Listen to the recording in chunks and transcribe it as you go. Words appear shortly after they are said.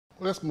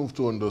Let's move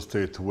to Ondo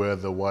State, where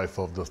the wife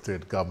of the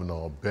state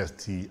governor,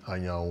 Bestie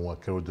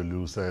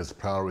Akeredolu, says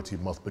priority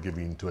must be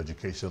given to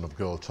education of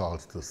girl child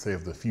to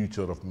save the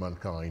future of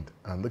mankind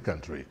and the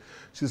country.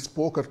 She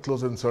spoke at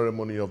closing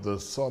ceremony of the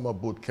summer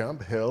boot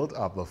camp held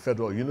at the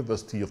Federal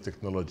University of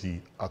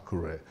Technology,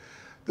 Akure.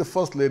 The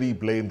First Lady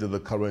blamed the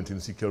current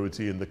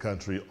insecurity in the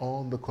country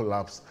on the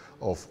collapse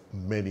of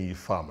many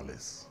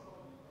families.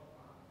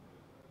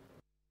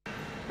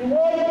 The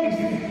world is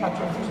at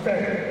your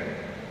footstep.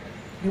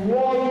 The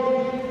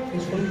world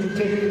is for you to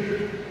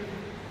take.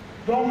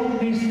 Don't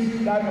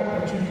miss that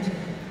opportunity.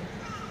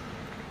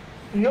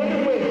 The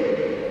only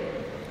way,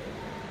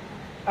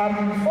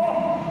 I'm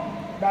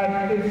informed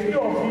that a few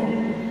of you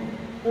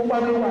who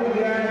were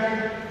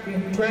here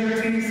in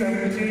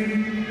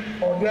 2017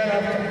 or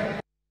thereafter.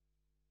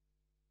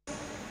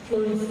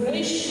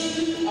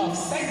 Proliferation of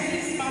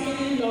sexist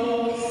family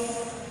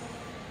laws,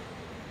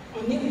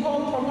 unequal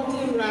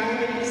property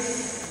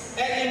rights,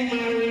 early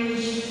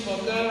marriage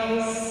for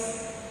girls,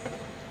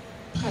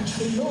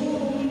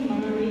 patrilocal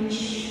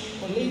marriage,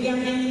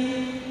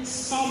 polygamy,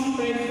 some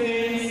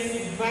preference,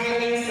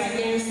 violence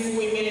against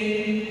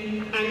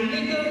women, and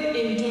legal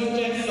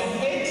indulgence of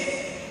it,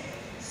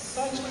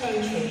 such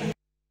countries